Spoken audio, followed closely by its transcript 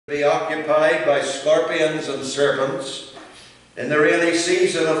Be occupied by scorpions and serpents. In the rainy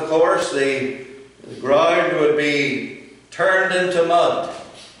season, of course, the ground would be turned into mud,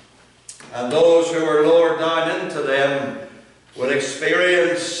 and those who were lowered down into them would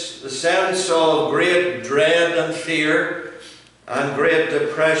experience the sense of great dread and fear and great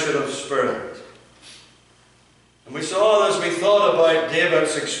depression of spirit. And we saw, as we thought about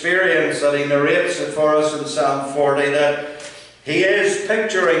David's experience that he narrates it for us in Psalm 40, that he is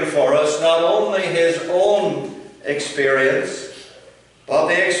picturing for us not only his own experience, but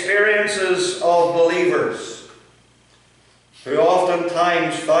the experiences of believers who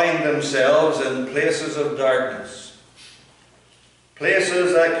oftentimes find themselves in places of darkness,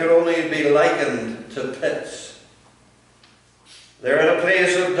 places that could only be likened to pits. They're in a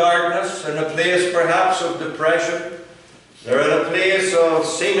place of darkness, in a place perhaps of depression. They're in a place of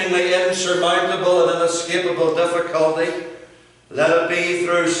seemingly insurmountable and inescapable difficulty. Let it be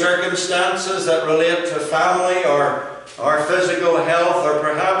through circumstances that relate to family or our physical health, or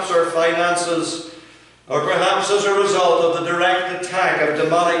perhaps our finances, or perhaps as a result of the direct attack of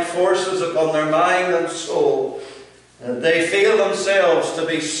demonic forces upon their mind and soul. They feel themselves to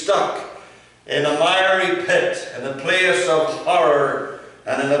be stuck in a miry pit, in a place of horror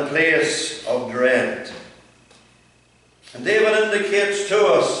and in a place of dread. And David indicates to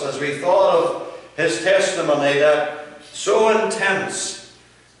us, as we thought of his testimony, that so intense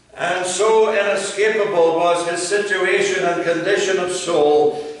and so inescapable was his situation and condition of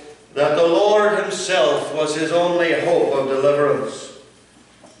soul that the Lord himself was his only hope of deliverance.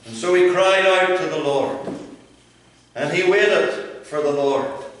 And so he cried out to the Lord, and he waited for the Lord.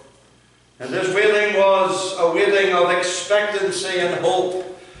 And this waiting was a waiting of expectancy and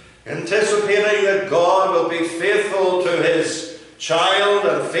hope, anticipating that God will be faithful to his child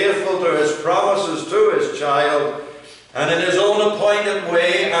and faithful to his promises to his child, and in his own appointed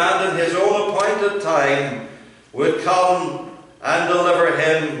way and in his own appointed time would come and deliver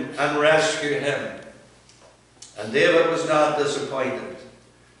him and rescue him. And David was not disappointed.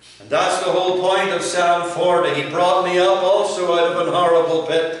 And that's the whole point of Psalm 40. He brought me up also out of an horrible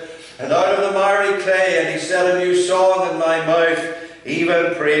pit, and out of the miry clay, and he set a new song in my mouth,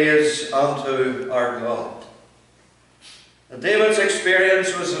 even praise unto our God. And David's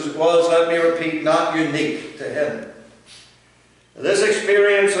experience was, let me repeat, not unique to him. This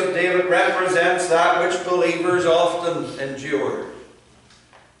experience of David represents that which believers often endure.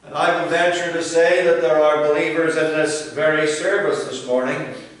 And I would venture to say that there are believers in this very service this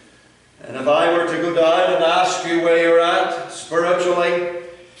morning. And if I were to go down and ask you where you're at spiritually,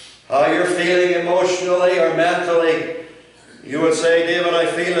 how you're feeling emotionally or mentally, you would say, David, I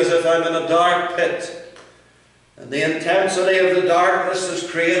feel as if I'm in a dark pit. And the intensity of the darkness is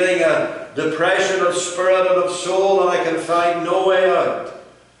creating a depression of spirit and of soul, and I can find no way out.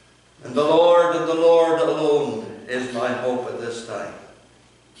 And the Lord alone is my hope at this time.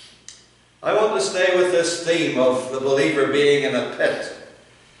 I want to stay with this theme of the believer being in a pit.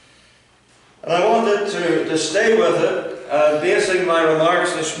 And I wanted to stay with it, basing my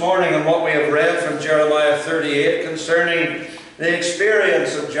remarks this morning on what we have read from Jeremiah 38 concerning the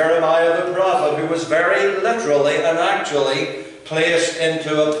experience of Jeremiah the prophet, who was very literally and actually placed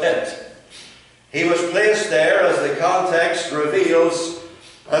into a pit. He was placed there, as the context reveals,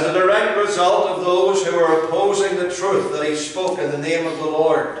 as a direct result of those who were opposing the truth that he spoke in the name of the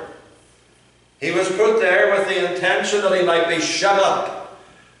Lord. He was put there with the intention that he might be shut up,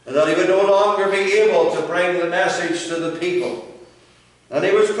 and that he would no longer be able to bring the message to the people. And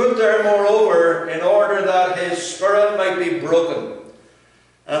he was put there, moreover, in order that his spirit might be broken,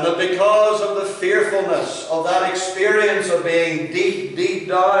 and that because of the fearfulness of that experience of being deep, deep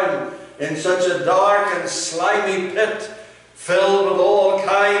down in such a dark and slimy pit, filled with all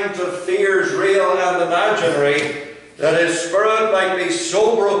kinds of fears, real and imaginary, that his spirit might be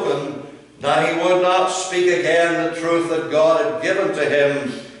so broken that he would not speak again the truth that God had given to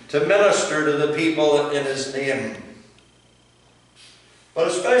him to minister to the people in his name. But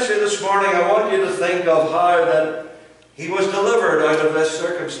especially this morning, I want you to think of how that he was delivered out of this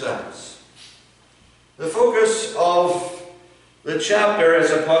circumstance. The focus of the chapter is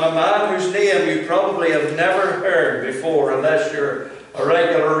upon a man whose name you probably have never heard before, unless you're a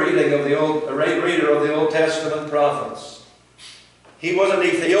regular reader of the Old Testament prophets. He was an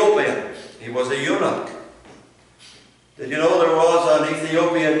Ethiopian. He was a eunuch. Did you know there was an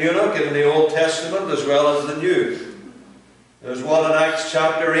Ethiopian eunuch in the Old Testament as well as the New? There's one in Acts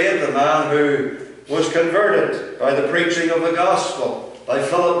chapter 8, a man who was converted by the preaching of the gospel, by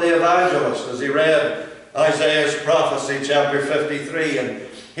Philip the evangelist, as he read Isaiah's prophecy, chapter 53. And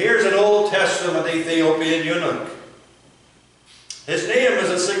here's an Old Testament Ethiopian eunuch. His name is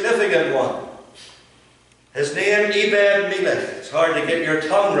a significant one. His name, Ebed-Melech. It's hard to get your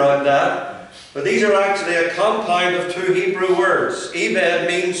tongue around that, but these are actually a compound of two Hebrew words. Ebed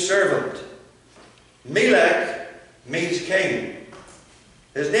means servant. Melech means king.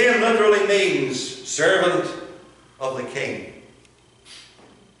 His name literally means servant of the king.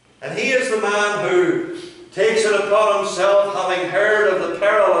 And he is the man who takes it upon himself, having heard of the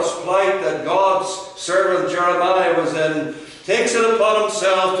perilous plight that God's servant Jeremiah was in, takes it upon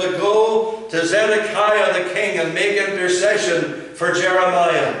himself to go to Zedekiah the king and make intercession for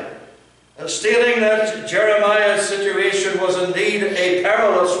Jeremiah, stating that Jeremiah's situation was indeed a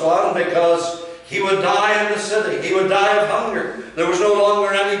perilous one because he would die in the city. He would die of hunger. There was no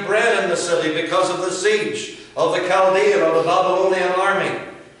longer any bread in the city because of the siege of the Chaldean or the Babylonian army.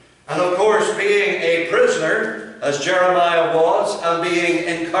 And of course, being a prisoner, as Jeremiah was, and being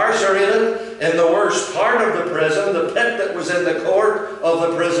incarcerated in the worst part of the prison, the pit that was in the court of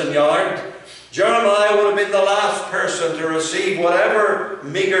the prison yard, Jeremiah would have been the last person to receive whatever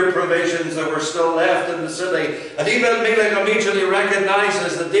meager provisions that were still left in the city. And Ebed-Melech immediately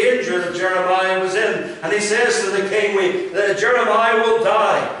recognizes the danger that Jeremiah was in. And he says to the king, Jeremiah will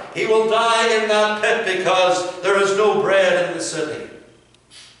die. He will die in that pit because there is no bread in the city.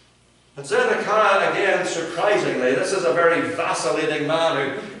 And Zedekiah, again, surprisingly, this is a very vacillating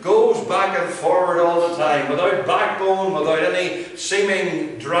man who goes back and forward all the time, without backbone, without any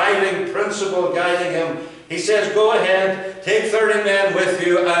seeming driving principle guiding him. He says, go ahead, take 30 men with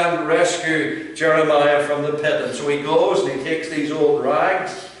you and rescue Jeremiah from the pit. And so he goes and he takes these old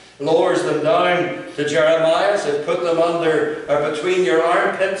rags, lowers them down to Jeremiah, says, put them under or between your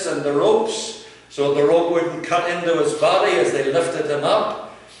armpits and the ropes, so the rope wouldn't cut into his body as they lifted him up.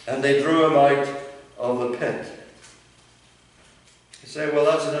 And they drew him out of the pit. You say, well,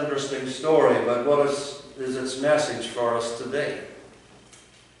 that's an interesting story, but what is its message for us today?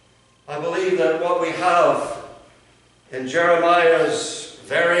 I believe that what we have in Jeremiah's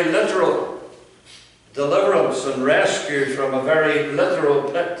very literal deliverance and rescue from a very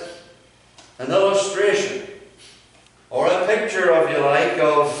literal pit, an illustration, or a picture, if you like,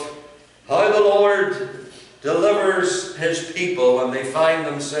 of how the Lord delivers his people when they find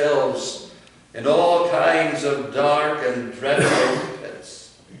themselves in all kinds of dark and dreadful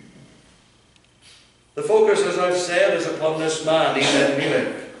pits. The focus, as I've said, is upon this man,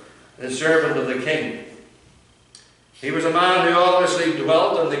 Ebed-Melech, the servant of the king. He was a man who obviously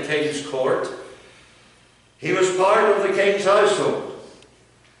dwelt in the king's court. He was part of the king's household.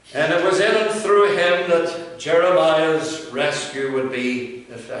 And it was in and through him that Jeremiah's rescue would be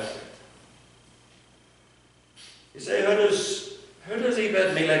effective. You say, who does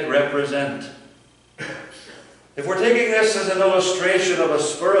Ebed-Melech represent? If we're taking this as an illustration of a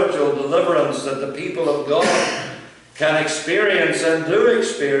spiritual deliverance that the people of God can experience and do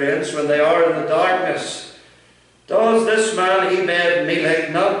experience when they are in the darkness, does this man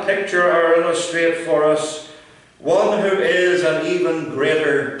Ebed-Melech not picture or illustrate for us one who is an even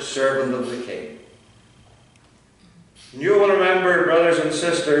greater servant of the king? And you will remember, brothers and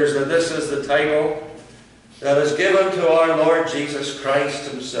sisters, that this is the title that is given to our Lord Jesus Christ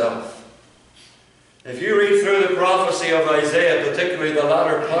himself. If you read through the prophecy of Isaiah, particularly the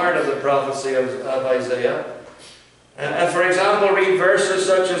latter part of the prophecy of Isaiah, and for example, read verses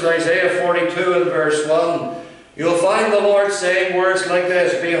such as Isaiah 42 and verse 1, you'll find the Lord saying words like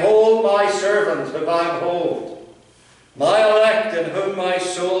this, behold my servant whom I behold, my elect in whom my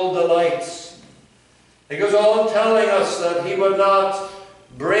soul delights. He goes on telling us that he would not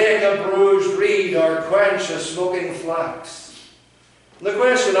break a bruised reed or quench a smoking flax. The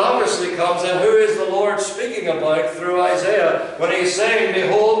question obviously comes in, who is the Lord speaking about through Isaiah when he's saying,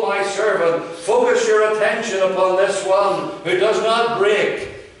 behold my servant, focus your attention upon this one who does not break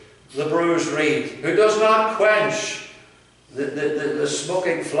the bruised reed, who does not quench the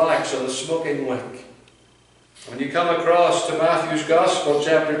smoking flax or the smoking wick. When you come across to Matthew's Gospel,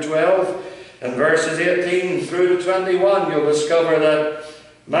 chapter 12, and verses 18 through to 21, you'll discover that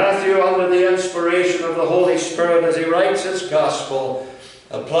Matthew, under the inspiration of the Holy Spirit as he writes his Gospel,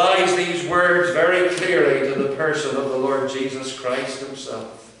 applies these words very clearly to the person of the Lord Jesus Christ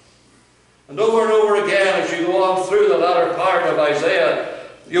himself. And over again, as you go on through the latter part of Isaiah,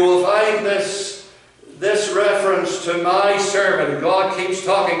 you will find this reference to my servant. God keeps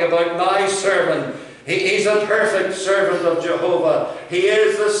talking about my servant. He's a perfect servant of Jehovah. He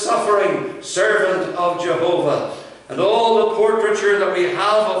is the suffering servant of Jehovah. And all the portraiture that we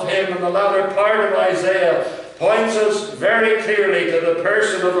have of him in the latter part of Isaiah points us very clearly to the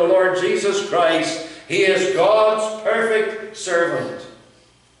person of the Lord Jesus Christ. He is God's perfect servant.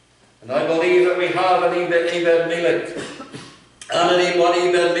 And I believe that we have an Ebed-Melech And indeed what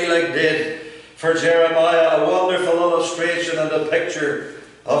Ebed-Melech did for Jeremiah, a wonderful illustration and a picture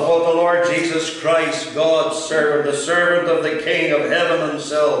of what the Lord Jesus Christ, God's servant, the servant of the King of heaven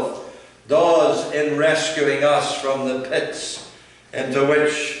himself, does in rescuing us from the pits into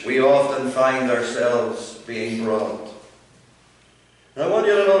which we often find ourselves being brought. And I want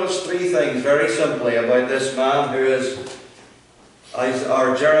you to notice three things very simply about this man who is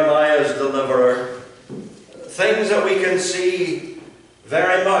our Jeremiah's deliverer. Things that we can see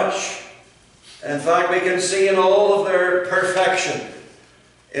very much. In fact, we can see in all of their perfection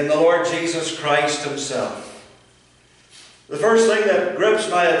in the Lord Jesus Christ himself. The first thing that grips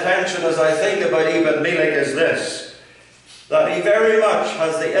my attention as I think about Ebed-Melech is this, that he very much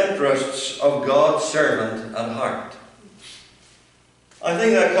has the interests of God's servant at heart. I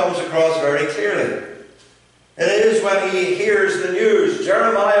think that comes across very clearly. It is when he hears the news,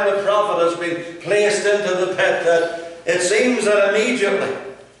 Jeremiah the prophet has been placed into the pit, that it seems that immediately,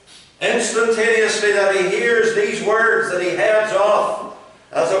 instantaneously, that he hears these words, that he heads off,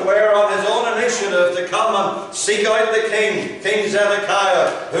 as it were, on his own initiative to come and seek out the king, King Zedekiah,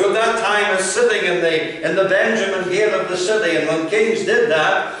 who at that time is sitting in the Benjamin gate of the city. And when kings did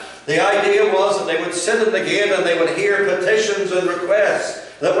that, the idea was that they would sit at the gate and they would hear petitions and requests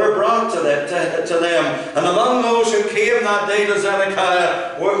that were brought to them. And among those who came that day to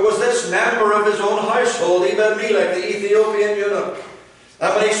Zedekiah was this member of his own household, Ebed-Melech, the Ethiopian eunuch.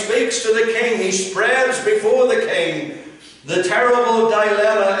 And when he speaks to the king, he spreads before the king the terrible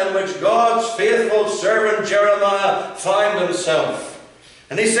dilemma in which God's faithful servant Jeremiah found himself.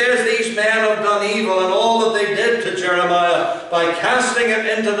 And he says these men have done evil in all that they did to Jeremiah by casting him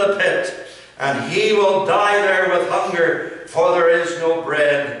into the pit, and he will die there with hunger, for there is no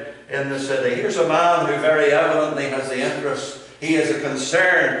bread in the city. Here's a man who very evidently has the interest. He has a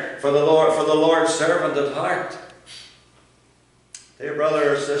concern for the Lord's servant at heart. Dear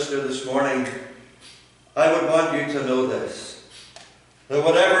brother or sister, this morning, I would want you to know this, that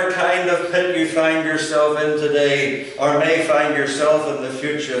whatever kind of pit you find yourself in today, or may find yourself in the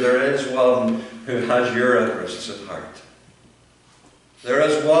future, there is one who has your interests at heart. There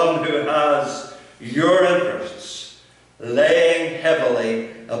is one who has your interests laying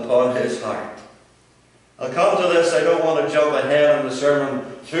heavily upon his heart. I'll come to this. I don't want to jump ahead in the sermon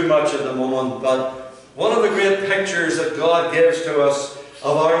too much at the moment, but one of the great pictures that God gives to us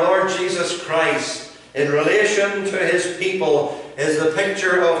of our Lord Jesus Christ in relation to his people is the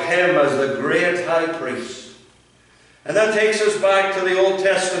picture of him as the great high priest. And that takes us back to the Old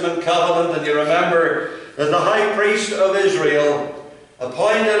Testament covenant, and you remember that the high priest of Israel,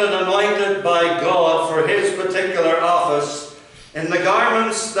 appointed and anointed by God for his particular office, in the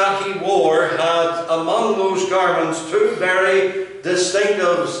garments that he wore, had among those garments two very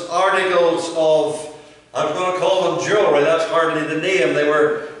distinctive articles of, I'm going to call them jewelry, that's hardly the name. They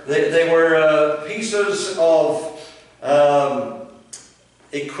were pieces of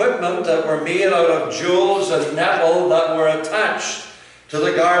equipment that were made out of jewels and metal that were attached to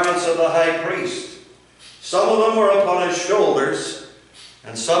the garments of the high priest. Some of them were upon his shoulders,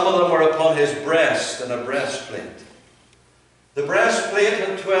 and some of them were upon his breast in a breastplate. The breastplate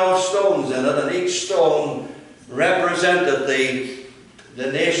had 12 stones in it, and each stone represented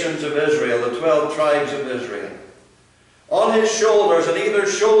the nations of Israel, the 12 tribes of Israel. On his shoulders, on either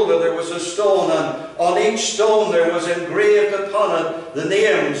shoulder, there was a stone, and on each stone there was engraved upon it the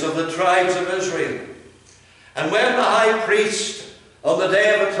names of the tribes of Israel. And when the high priest, on the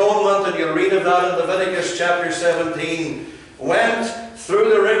Day of Atonement, and you'll read of that in Leviticus chapter 17, went through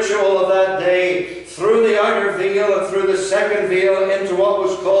the ritual of that day, through the outer veil and through the second veil, into what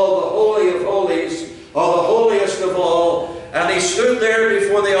was called the Holy of Holies, or the holiest of all, and he stood there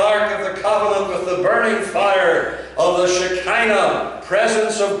before the Ark of the Covenant with the burning fire of the Shekinah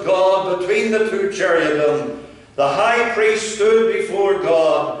presence of God between the two cherubim. The high priest stood before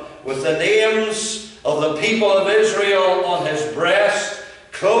God with the names of the people of Israel on his breast,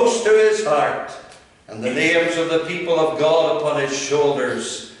 close to his heart, and the names of the people of God upon his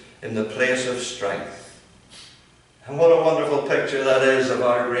shoulders in the place of strength. And what a wonderful picture that is of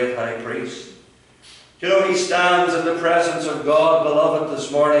our great high priest. You know, he stands in the presence of God, beloved,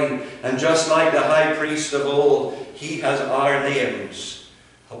 this morning, and just like the high priest of old, he has our names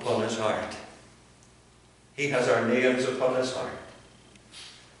upon his heart. He has our names upon his heart.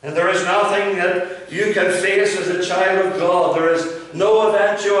 And there is nothing that you can face as a child of God. There is no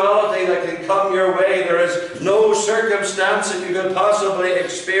eventuality that can come your way. There is no circumstance that you could possibly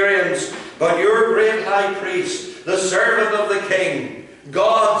experience. But your great high priest, the servant of the king,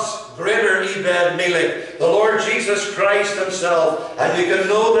 God's greater Ebed-Melech, the Lord Jesus Christ himself. And you can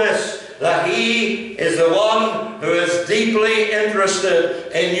know this, that He is the one who is deeply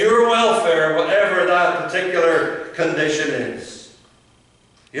interested in your welfare, whatever that particular condition is.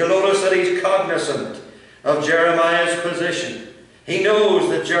 You'll notice that He's cognizant of Jeremiah's position. He knows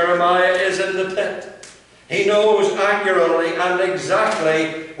that Jeremiah is in the pit. He knows accurately and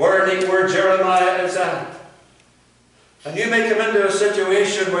exactly where Jeremiah is at. And you may come into a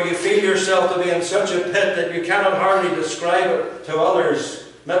situation where you feel yourself to be in such a pit that you cannot hardly describe it to others,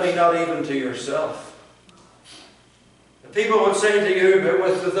 maybe not even to yourself. And people would say to you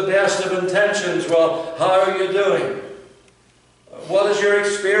with the best of intentions, well, how are you doing? What is your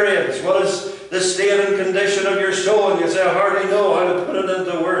experience? What is the state and condition of your soul? And you say, I hardly know how to put it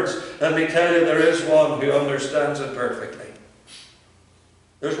into words. Let me tell you, there is one who understands it perfectly.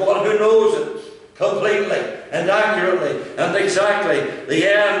 There's one who knows it completely and accurately and exactly.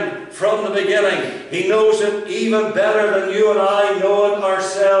 The end from the beginning. He knows it even better than you and I know it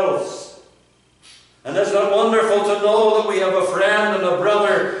ourselves. And isn't it wonderful to know that we have a friend and a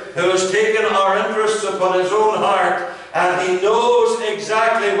brother who has taken our interests upon his own heart, and he knows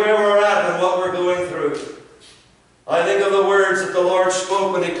exactly where we're at and what we're going through. I think of the words that the Lord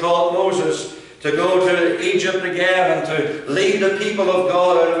spoke when He called Moses to go to Egypt again and to lead the people of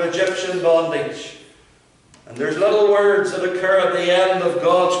God out of Egyptian bondage. And there's little words that occur at the end of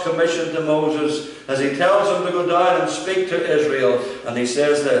God's commission to Moses as He tells him to go down and speak to Israel. And He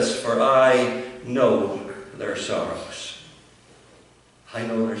says this, for I know their sorrows. I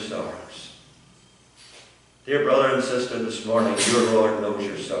know their sorrows. Dear brother and sister, this morning, your Lord knows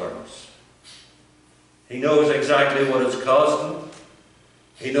your sorrows. He knows exactly what it's caused them.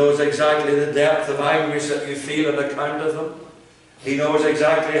 He knows exactly the depth of anguish that you feel on account of them. He knows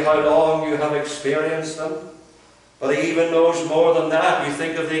exactly how long you have experienced them. But He even knows more than that. You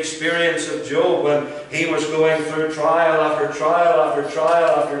think of the experience of Job when he was going through trial after trial after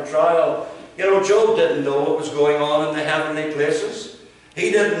trial after trial. You know, Job didn't know what was going on in the heavenly places.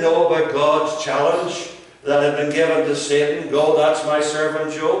 He didn't know about God's challenge that had been given to Satan. Go, that's my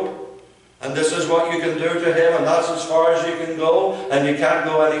servant Job, and this is what you can do to him, and that's as far as you can go, and you can't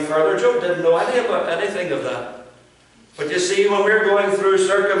go any further. Job didn't know anything of that. But you see, when we're going through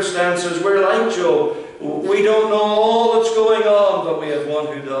circumstances, we're like Job. We don't know all that's going on, but we have one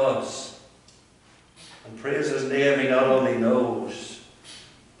who does. And praise His name, He not only knows,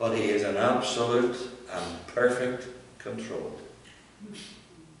 but He is in absolute and perfect control.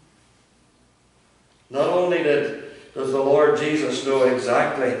 Not only does the Lord Jesus know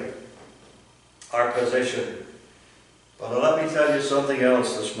exactly our position, but let me tell you something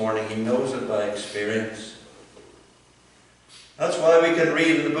else this morning. He knows it by experience. That's why we can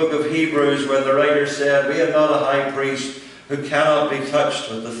read in the book of Hebrews when the writer said, we have not a high priest who cannot be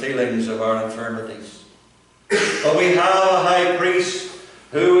touched with the feelings of our infirmities. But we have a high priest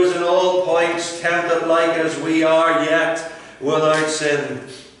who is in all points tempted like as we are, yet without sin.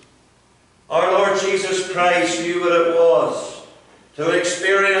 Our Lord Jesus Christ knew what it was to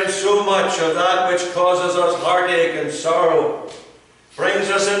experience so much of that which causes us heartache and sorrow, brings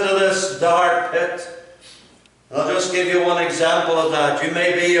us into this dark pit. I'll just give you one example of that. You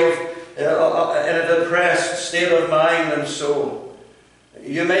may be in a depressed state of mind and soul.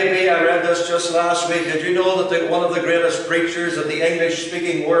 You may be, I read this just last week, did you know that one of the greatest preachers that the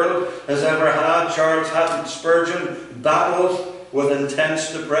English-speaking world has ever had, Charles Haddon Spurgeon, battled with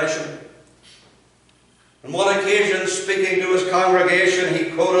intense depression? On one occasion, speaking to his congregation,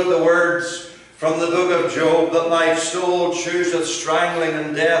 he quoted the words from the book of Job, that my soul chooseth strangling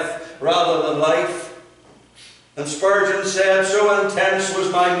and death rather than life. And Spurgeon said, so intense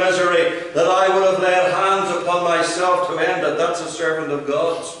was my misery that I would have laid hands upon myself to end it. That's a servant of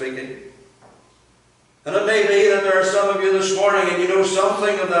God speaking. And it may be that there are some of you this morning and you know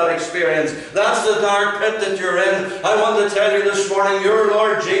something of that experience. That's the dark pit that you're in. I want to tell you this morning, your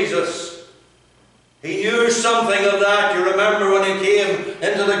Lord Jesus, He knew something of that. You remember when He came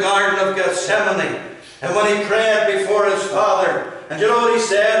into the Garden of Gethsemane and when He prayed before His Father. And you know what He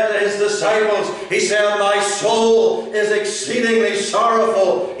said to His disciples? He said, my soul is exceedingly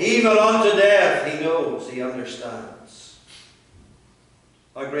sorrowful, even unto death. He knows, He understands.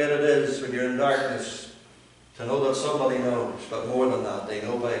 How great it is when you're in darkness to know that somebody knows. But more than that, they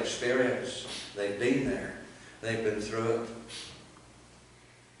know by experience. They've been there. They've been through it.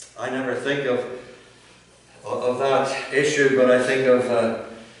 I never think of that issue, but I think of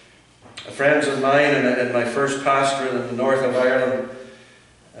friends of mine in my first pastorate in the north of Ireland.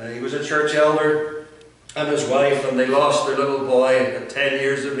 He was a church elder and his wife, and they lost their little boy at 10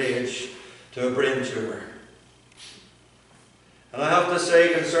 years of age to a brain tumour. And I have to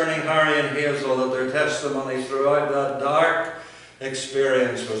say concerning Harry and Hazel that their testimony throughout that dark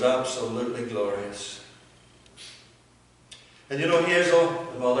experience was absolutely glorious. And you know, Hazel,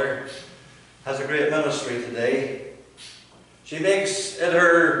 the mother, has a great ministry today. She makes it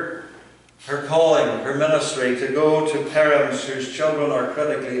her calling, her ministry, to go to parents whose children are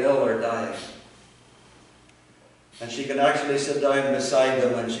critically ill or dying. And she can actually sit down beside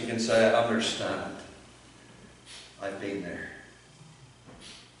them and she can say, I understand. I've been there.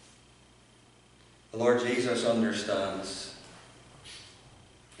 The Lord Jesus understands.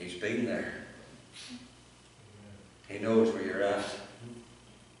 He's been there. He knows where you're at.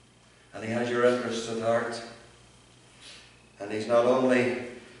 And He has your interests at heart. And He's not only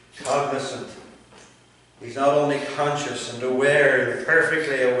cognizant, He's not only conscious and aware and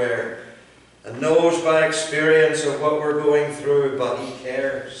perfectly aware and knows by experience of what we're going through, but He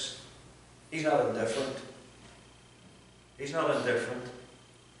cares. He's not indifferent. He's not indifferent.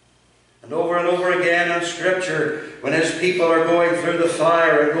 And over again in Scripture, when His people are going through the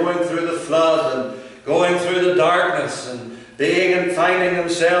fire and going through the flood and going through the darkness and being and finding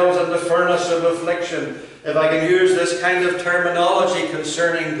themselves in the furnace of affliction, if I can use this kind of terminology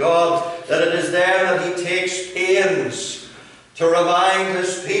concerning God, that it is then that He takes pains to remind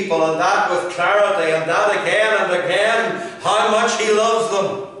His people, and that with clarity, and that again and again, how much He loves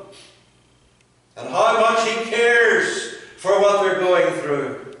them and how much He cares for what they're going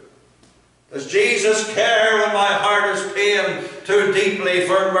through. Does Jesus care when my heart is pained too deeply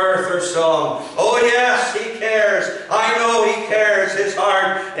for mirth or song? Oh yes, He cares. I know He cares. His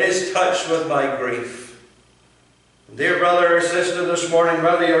heart is touched with my grief. Dear brother or sister, this morning,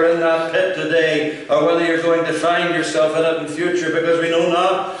 whether you're in that pit today or whether you're going to find yourself in it in future, because we know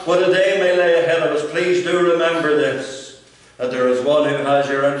not what a day may lay ahead of us, please do remember this, that there is one who has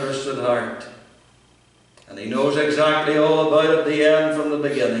your interest at heart. And He knows exactly all about it, the end from the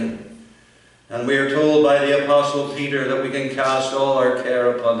beginning. And we are told by the Apostle Peter that we can cast all our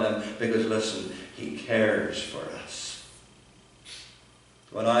care upon Him, because listen, He cares for us.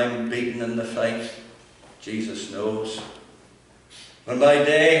 When I'm beaten in the fight, Jesus knows. When my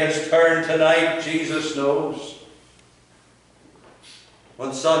day has turned to night, Jesus knows.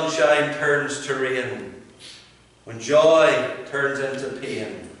 When sunshine turns to rain, when joy turns into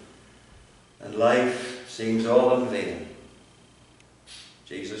pain, and life seems all in vain,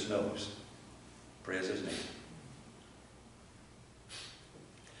 Jesus knows. Praise His name.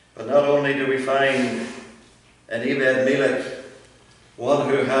 But not only do we find in Evangelical one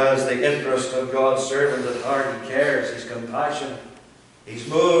who has the interest of God's servant at heart, He cares, He's compassionate, He's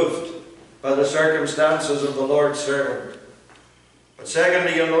moved by the circumstances of the Lord's servant. But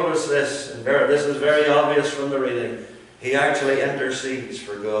secondly, you'll notice this, and this is very obvious from the reading, He actually intercedes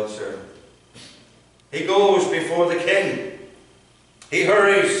for God's servant. He goes before the king. He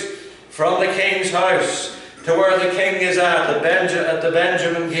hurries from the king's house to where the king is at the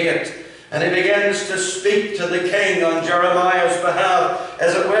Benjamin gate. And he begins to speak to the king on Jeremiah's behalf.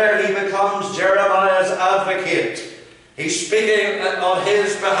 As it were, he becomes Jeremiah's advocate. He's speaking on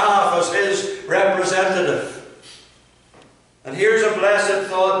his behalf as his representative. And here's a blessed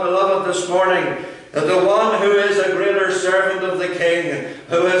thought, beloved, this morning, that the one who is a greater servant of the king,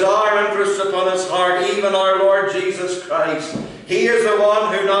 who has our interests upon his heart, even our Lord Jesus Christ, He is the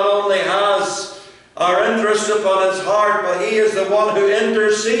one who not only has our interests upon His heart, but He is the one who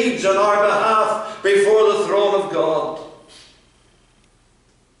intercedes on our behalf before the throne of God.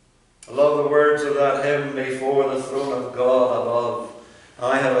 I love the words of that hymn, before the throne of God above,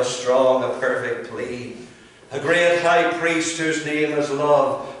 I have a strong, a perfect plea. A great high priest whose name is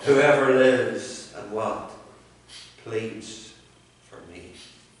love, whoever lives and what? Pleads for me.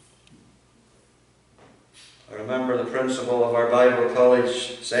 I remember the principal of our Bible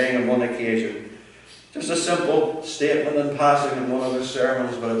college saying on one occasion, just a simple statement in passing in one of his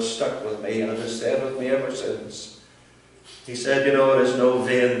sermons, but it stuck with me and it has stayed with me ever since. He said, you know, it is no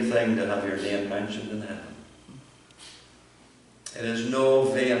vain thing to have your name mentioned in heaven. It is no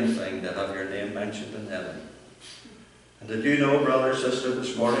vain thing to have your name mentioned in heaven. And did you know, brother, sister,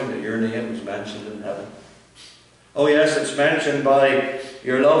 this morning that your name is mentioned in heaven? Oh yes, it's mentioned by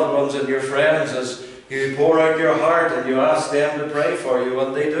your loved ones and your friends as you pour out your heart and you ask them to pray for you,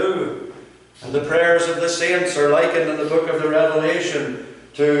 and they do. And the prayers of the saints are likened in the book of the Revelation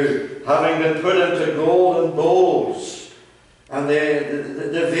to having been put into golden bowls. And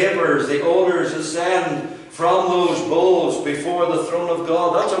the vapours, the odours ascend from those bowls before the throne of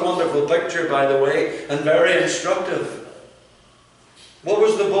God. That's a wonderful picture, by the way, and very instructive. What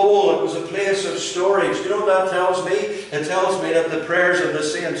was the bowl? It was a place of storage. Do you know what that tells me? It tells me that the prayers of the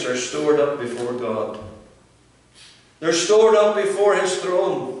saints are stored up before God. They're stored up before His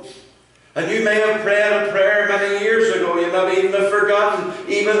throne. And you may have prayed a prayer many years ago. You may even have forgotten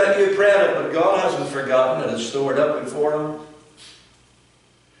even that you prayed it. But God hasn't forgotten it. It's stored up before Him.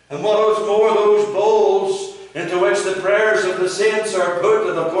 And what is more, those bowls into which the prayers of the saints are put,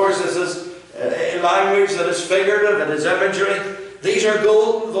 and of course this is language that is figurative, it is imagery. These are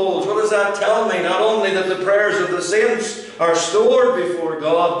golden bowls. What does that tell me? Not only that the prayers of the saints are stored before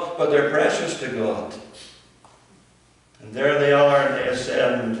God, but they're precious to God. And there they are, and they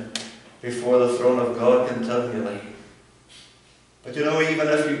ascend before the throne of God continually. But you know, even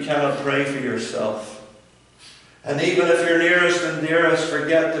if you cannot pray for yourself, and even if your nearest and dearest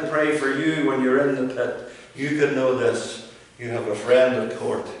forget to pray for you when you're in the pit, you can know this: you have a friend at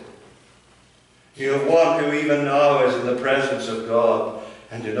court. You have one who even now is in the presence of God,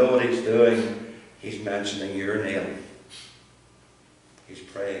 and you know what He's doing? He's mentioning your name. He's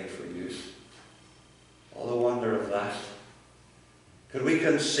praying for you. All the wonder of that. Could we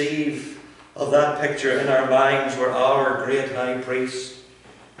conceive of that picture in our minds where our great high priest,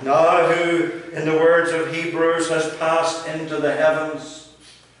 now who, in the words of Hebrews, has passed into the heavens,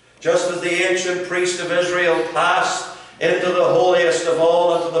 just as the ancient priest of Israel passed into the holiest of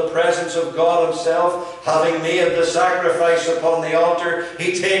all, into the presence of God Himself, having made the sacrifice upon the altar,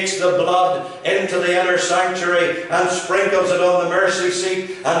 He takes the blood into the inner sanctuary and sprinkles it on the mercy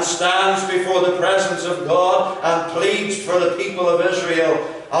seat and stands before the presence of God and pleads for the people of Israel.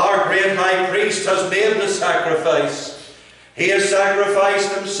 Our great high priest has made the sacrifice. He has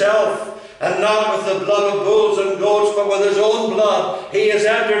sacrificed Himself, and not with the blood of bulls and goats, but with His own blood. He has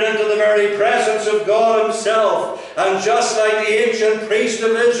entered into the very presence of God Himself. And just like the ancient priest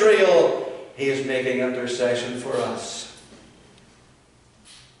of Israel, He is making intercession for us.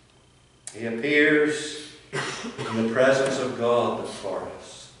 He appears in the presence of God for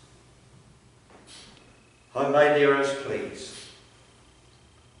us. How mighty are His pleas.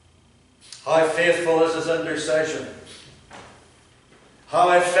 How faithful is His intercession.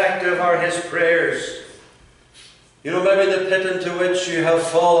 How effective are His prayers. You know, maybe the pit into which you have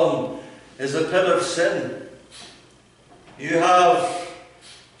fallen is the pit of sin. You have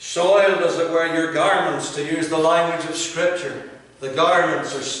soiled, as it were, your garments, to use the language of Scripture. The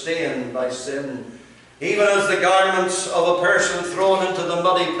garments are stained by sin. Even as the garments of a person thrown into the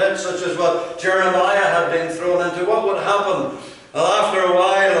muddy pit, such as what Jeremiah had been thrown into, what would happen? Well, after a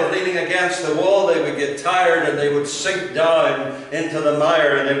while of leaning against the wall, they would get tired and they would sink down into the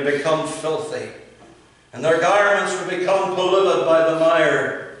mire and they would become filthy. And their garments would become polluted by the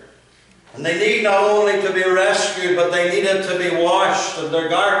mire. And they need not only to be rescued, but they needed to be washed, and their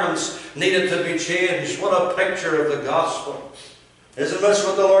garments needed to be changed. What a picture of the gospel. Isn't this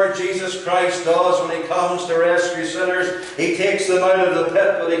what the Lord Jesus Christ does when He comes to rescue sinners? He takes them out of the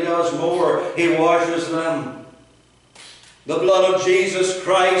pit, but He does more. He washes them. The blood of Jesus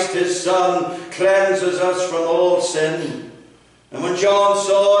Christ, His Son, cleanses us from all sin. And when John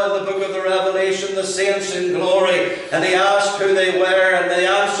saw in the book of the Revelation the saints in glory, and he asked who they were, and the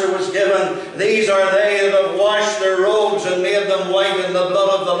answer was given, these are they that have washed their robes and made them white in the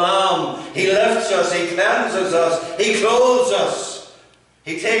blood of the Lamb. He lifts us, He cleanses us, He clothes us.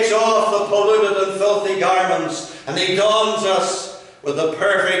 He takes off the polluted and filthy garments, and He dons us with the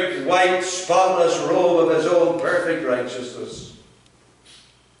perfect white, spotless robe of His own perfect righteousness.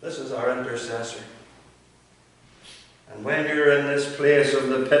 This is our intercessor. And when you're in this place of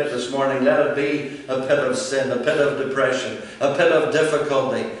the pit this morning, let it be a pit of sin, a pit of depression, a pit of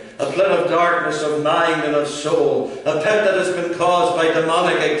difficulty, a pit of darkness of mind and of soul, a pit that has been caused by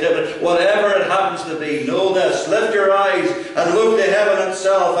demonic activity. Whatever it happens to be, know this. Lift your eyes and look to heaven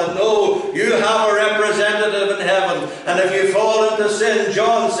itself and know you have a representative in heaven. And if you fall into sin,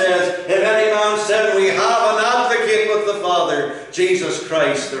 John says, if any man sin, we have an advocate with the Father, Jesus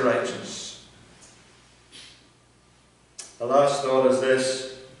Christ the righteous. The last thought is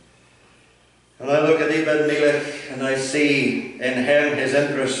this. When I look at Evangelical and I see in him his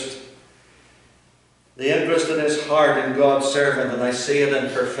interest, the interest in his heart in God's servant, and I see it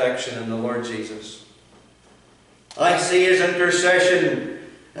in perfection in the Lord Jesus. I see his intercession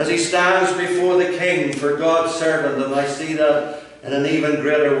as he stands before the King for God's servant, and I see that in an even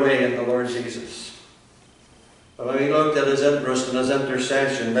greater way in the Lord Jesus. But when we looked at his interest and his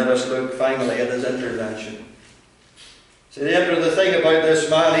intercession, let us look finally at his intervention. See, the thing about this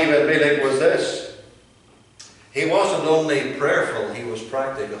man, Evangelical, was this. He wasn't only prayerful, he was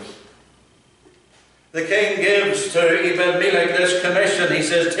practical. The king gives to Evangelical this commission. He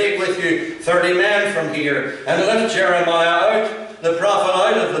says, take with you 30 men from here and lift Jeremiah out, the prophet,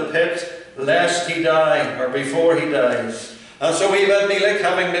 out of the pit, lest he die, or before he dies. And so Evangelical,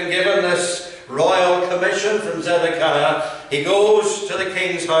 having been given this royal commission from Zedekiah. He goes to the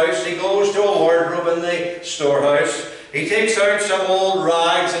king's house. He goes to a wardrobe in the storehouse. He takes out some old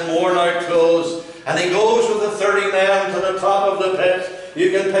rags and worn out clothes, and he goes with the 30 men to the top of the pit.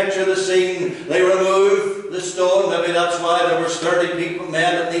 You can picture the scene. They remove the stone. Maybe that's why there were 30 men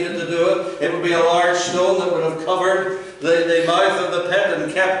that needed to do it. It would be a large stone that would have covered the mouth of the pit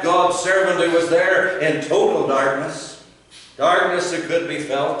and kept God's servant who was there in total darkness. Darkness that could be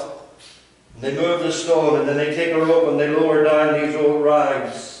felt. And they move the stone, and then they take a rope and they lower down these old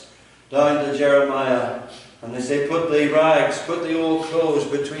rags down to Jeremiah. And they say, put the rags, put the old clothes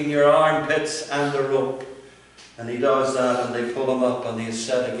between your armpits and the rope. And he does that, and they pull him up, and he is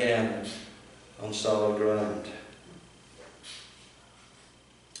set again on solid ground.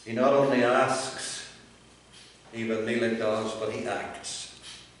 He not only asks, Evangelical does, but he acts.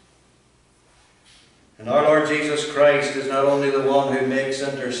 And our Lord Jesus Christ is not only the one who makes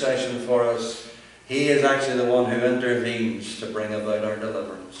intercession for us, he is actually the one who intervenes to bring about our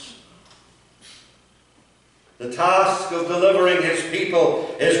deliverance. The task of delivering his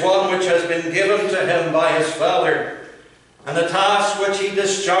people is one which has been given to him by his Father, and a task which he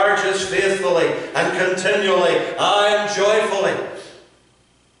discharges faithfully and continually and joyfully.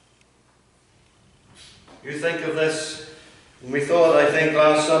 You think of this, and we thought, I think,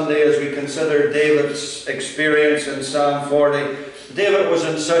 last Sunday as we considered David's experience in Psalm 40, David was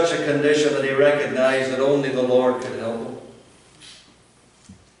in such a condition that he recognized that only the Lord could help him.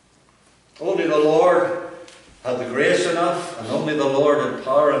 Only the Lord had the grace enough, and only the Lord had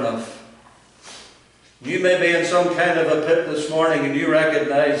power enough. You may be in some kind of a pit this morning and you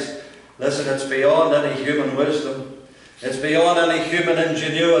recognize, listen, it's beyond any human wisdom. It's beyond any human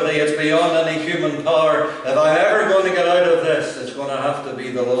ingenuity. It's beyond any human power. If I'm ever going to get out of this, it's going to have to be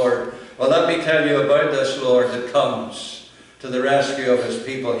the Lord. Well, let me tell you about this Lord that comes to the rescue of his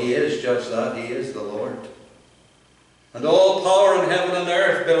people. He is just that. He is the Lord. And all power in heaven and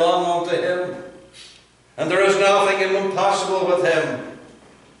earth belong unto him. And there is nothing impossible with him.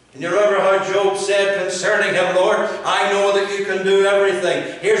 And you remember how Job said concerning him, Lord, I know that you can do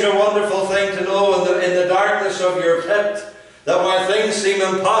everything. Here's a wonderful thing to know in the darkness of your pit, that while things seem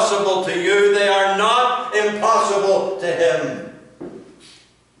impossible to you, they are not impossible to him.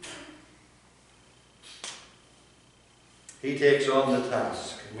 He takes on the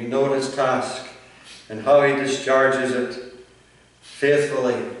task. We know his task and how he discharges it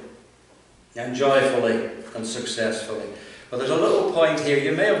faithfully and joyfully and successfully. But there's a little point here.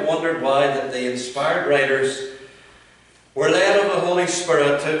 You may have wondered why that the inspired writers were led of the Holy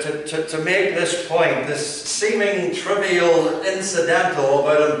Spirit to make this point, this seeming trivial incidental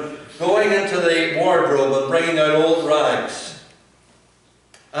about him going into the wardrobe and bringing out old rags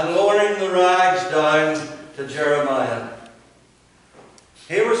and lowering the rags down to Jeremiah.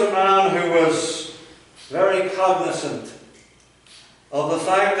 Here was a man who was very cognizant of the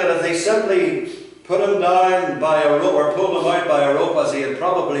fact that if they simply put him down by a rope, or pulled him out by a rope as he had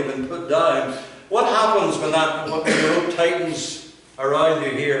probably been put down, what happens when the rope tightens around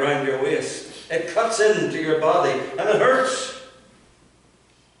you here, around your waist? It cuts into your body and it hurts.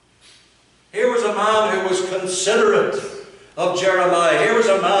 Here was a man who was considerate of Jeremiah. Here was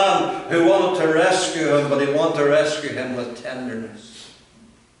a man who wanted to rescue him, but he wanted to rescue him with tenderness.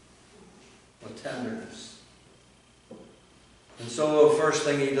 With tenderness. And so the first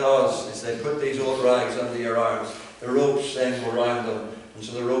thing he does is they put these old rags under your arms. The ropes then go around them, and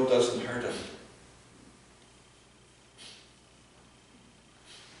so the rope doesn't hurt him.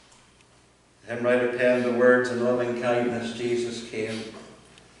 The hymn writer penned the words, in loving kindness Jesus came,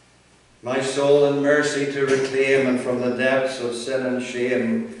 my soul in mercy to reclaim, and from the depths of sin and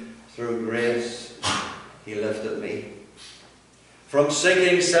shame, through grace he lifted me. From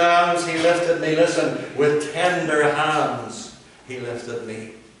sinking sands he lifted me, listen, with tender hands. He lifted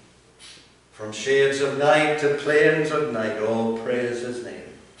me. From shades of night to plains of night, all praise his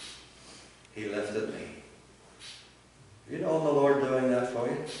name. He lifted me. You know the Lord doing that for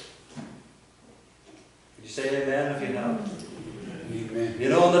you? Could you say amen if you have? Amen. You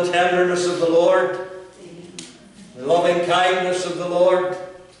know the tenderness of the Lord? The loving kindness of the Lord?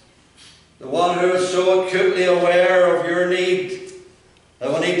 The one who is so acutely aware of your need,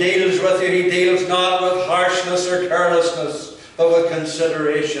 that when he deals with you, he deals not with harshness or carelessness, but with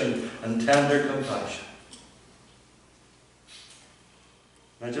consideration and tender compassion.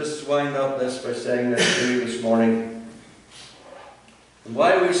 I just wind up this by saying this to you this morning. And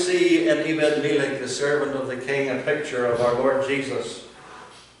while we see in Evangelical, the servant of the King, a picture of our Lord Jesus,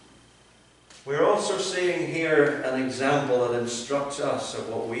 we're also seeing here an example that instructs us of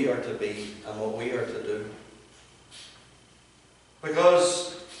what we are to be and what we are to do.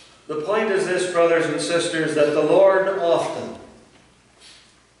 Because The point is this, brothers and sisters, that the Lord often,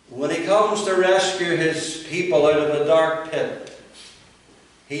 when He comes to rescue His people out of a dark pit,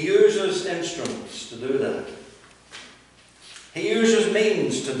 He uses instruments to do that. He uses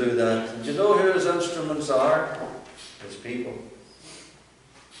means to do that. And do you know who His instruments are? His people.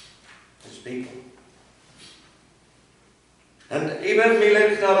 His people. And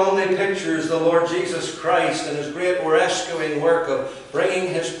Evangelical not only pictures the Lord Jesus Christ and His great rescuing work of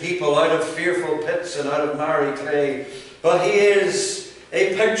bringing His people out of fearful pits and out of miry clay, but He is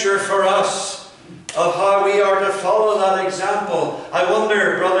a picture for us of how we are to follow that example. I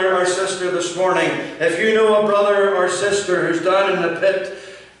wonder, brother or sister, this morning, if you know a brother or sister who's down in the pit,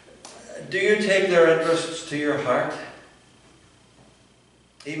 do you take their interests to your heart?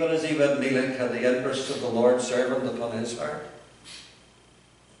 Even as Evangelical had the interests of the Lord's servant upon his heart.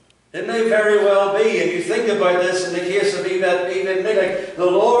 It may very well be, and you think about this in the case of Evangelical,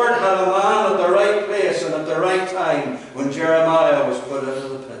 the Lord had a man at the right place and at the right time when Jeremiah was put into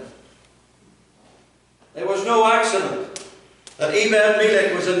the pit. It was no accident that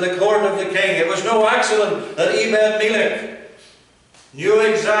Evangelical was in the court of the king. It was no accident that Evangelical knew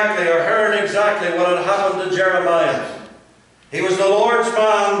exactly or heard exactly what had happened to Jeremiah. He was the Lord's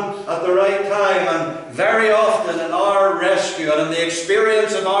man at the right time, and very often in our rescue and in the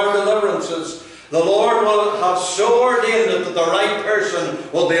experience of our deliverances, the Lord will have so ordained it that the right person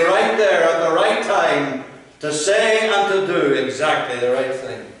will be right there at the right time to say and to do exactly the right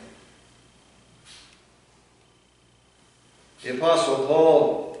thing. The Apostle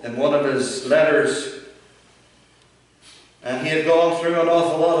Paul, in one of his letters, and he had gone through an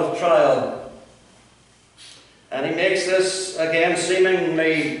awful lot of trial, and he makes this, again,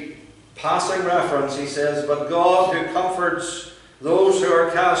 seemingly passing reference. He says, "But God, who comforts those who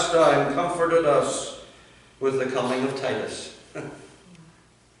are cast down, comforted us with the coming of Titus." The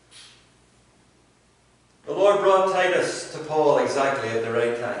Lord brought Titus to Paul exactly at the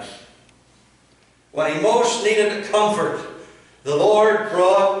right time. When he most needed comfort, the Lord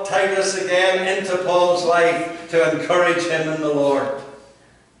brought Titus again into Paul's life to encourage him in the Lord.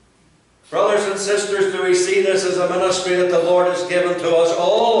 Brothers and sisters, do we see this as a ministry that the Lord has given to us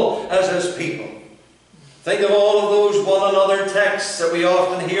all as His people? Think of all of those one another texts that we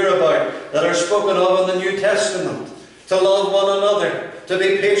often hear about that are spoken of in the New Testament. To love one another, to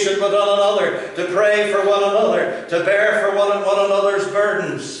be patient with one another, to pray for one another, to bear for one another's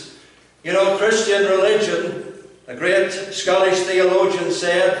burdens. You know, Christian religion, a great Scottish theologian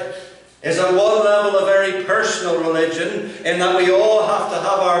said, is at one level a very personal religion, in that we all have to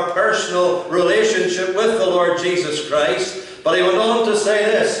have our personal relationship with the Lord Jesus Christ. But he went on to say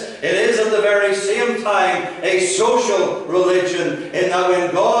this: it is at the very same time a social religion, in that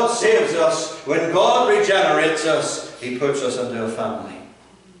when God saves us, when God regenerates us, He puts us into a family.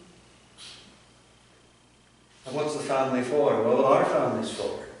 And what's the family for? Well, what are families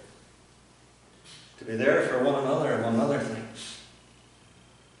for? To be there for one another, among other things.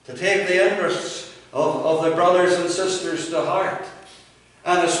 To take the interests of the brothers and sisters to heart.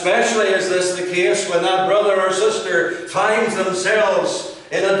 And especially is this the case when that brother or sister finds themselves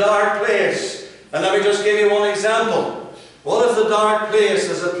in a dark place. And let me just give you one example. What if the dark place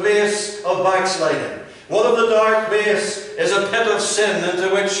is a place of backsliding? What if the dark place is a pit of sin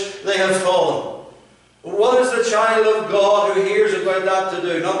into which they have fallen? What is the child of God who hears about that to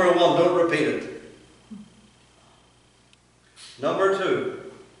do? Number one, don't repeat it. Number two,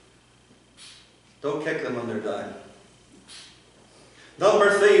 don't kick them when they're down.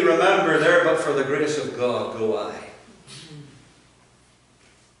 Number three, remember, there but for the grace of God go I.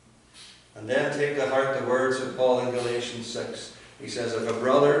 And then take to heart the words of Paul in Galatians 6. He says, if a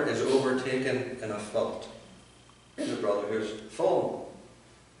brother is overtaken in a fault, here's a brother who's fallen.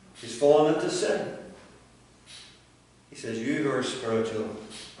 He's fallen into sin. He says, you who are spiritual,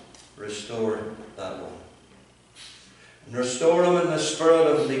 restore that one. And restore them in the spirit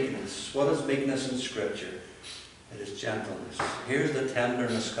of meekness. What is meekness in Scripture? It is gentleness. Here's the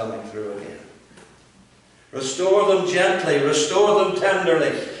tenderness coming through again. Restore them gently, restore them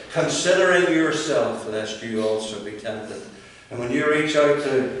tenderly, considering yourself, lest you also be tempted. And when you reach out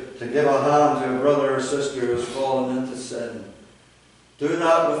to give a hand to a brother or sister who has fallen into sin, do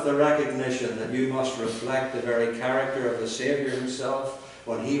that with the recognition that you must reflect the very character of the Saviour Himself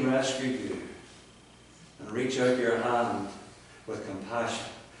when He rescued you. And reach out your hand with compassion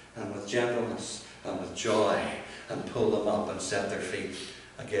and with gentleness and with joy and pull them up and set their feet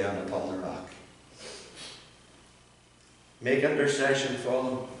again upon the rock. Make intercession for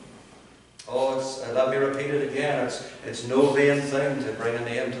them. Oh, let me repeat it again. It's no vain thing to bring a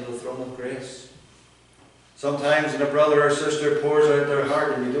name to the throne of grace. Sometimes when a brother or sister pours out their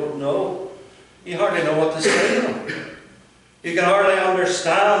heart and you don't know, you hardly know what to say to them. You can hardly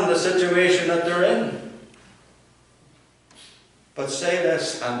understand the situation that they're in. But say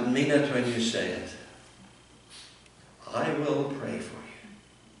this and mean it when you say it. I will pray for you.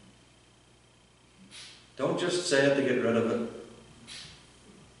 Don't just say it to get rid of it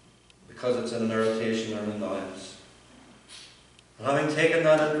because it's an irritation or an annoyance. And having taken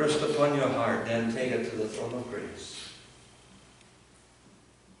that interest upon your heart, then take it to the throne of grace.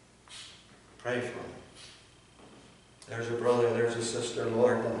 Pray for them. There's a brother, there's a sister,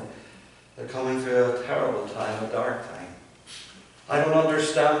 Lord. They're coming through a terrible time, a dark time. I don't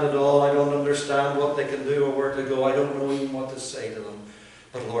understand it all. I don't understand what they can do or where to go. I don't know even what to say to them.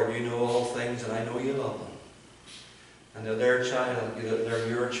 But Lord, you know all things, and I know you love them. And they're their child. They're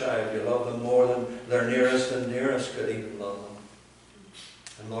your child. You love them more than their nearest and nearest could even love them.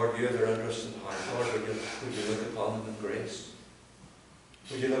 And Lord, you have their interest in heart. Lord, would you look upon them in grace?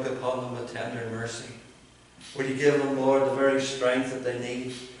 Would you look upon them with tender mercy? Would you give them, Lord, the very strength that they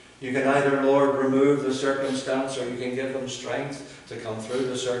need? You can either, Lord, remove the circumstance, or you can give them strength to come through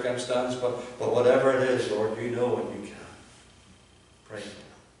the circumstance. But whatever it is, Lord, you know and you can. Pray for them.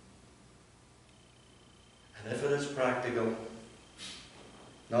 And if it is practical,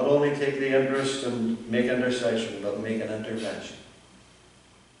 not only take the interest and make intercession, but make an intervention.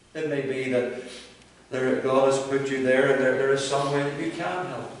 It may be that God has put you there, and there is some way that you can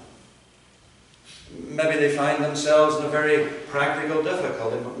help. Maybe they find themselves in a very practical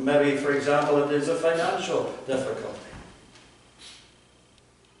difficulty. Maybe, for example, it is a financial difficulty.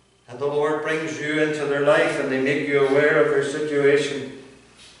 And the Lord brings you into their life and they make you aware of their situation.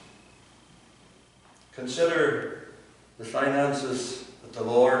 Consider the finances that the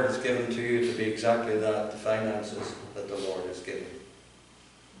Lord has given to you to be exactly that, the finances that the Lord has given.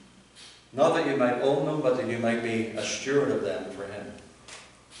 Not that you might own them, but that you might be a steward of them for Him.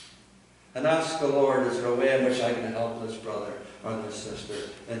 And ask the Lord, is there a way in which I can help this brother or this sister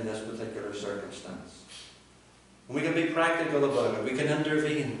in this particular circumstance? And we can be practical about it. We can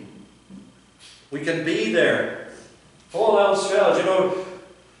intervene. We can be there. All else fails. You know,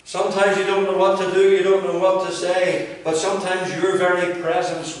 sometimes you don't know what to do, you don't know what to say, but sometimes your very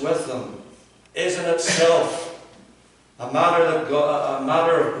presence with them is in itself a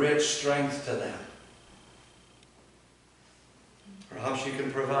matter of great strength to them. Perhaps you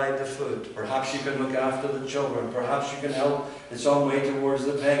can provide the food. Perhaps you can look after the children. Perhaps you can help in some way towards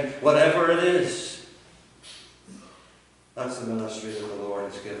the paying. Whatever it is, that's the ministry that the Lord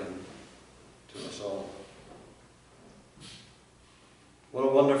has given to us all. What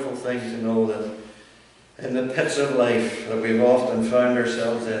a wonderful thing to know that in the pits of life that we've often found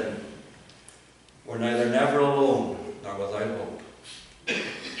ourselves in, we're never alone nor without hope.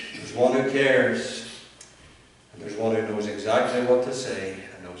 There's one who cares. And there's one who knows exactly what to say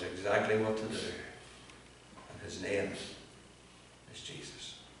and knows exactly what to do. And his name is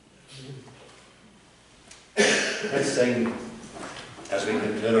Jesus. Let's sing as we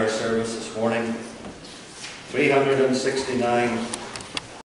conclude our service this morning. 369.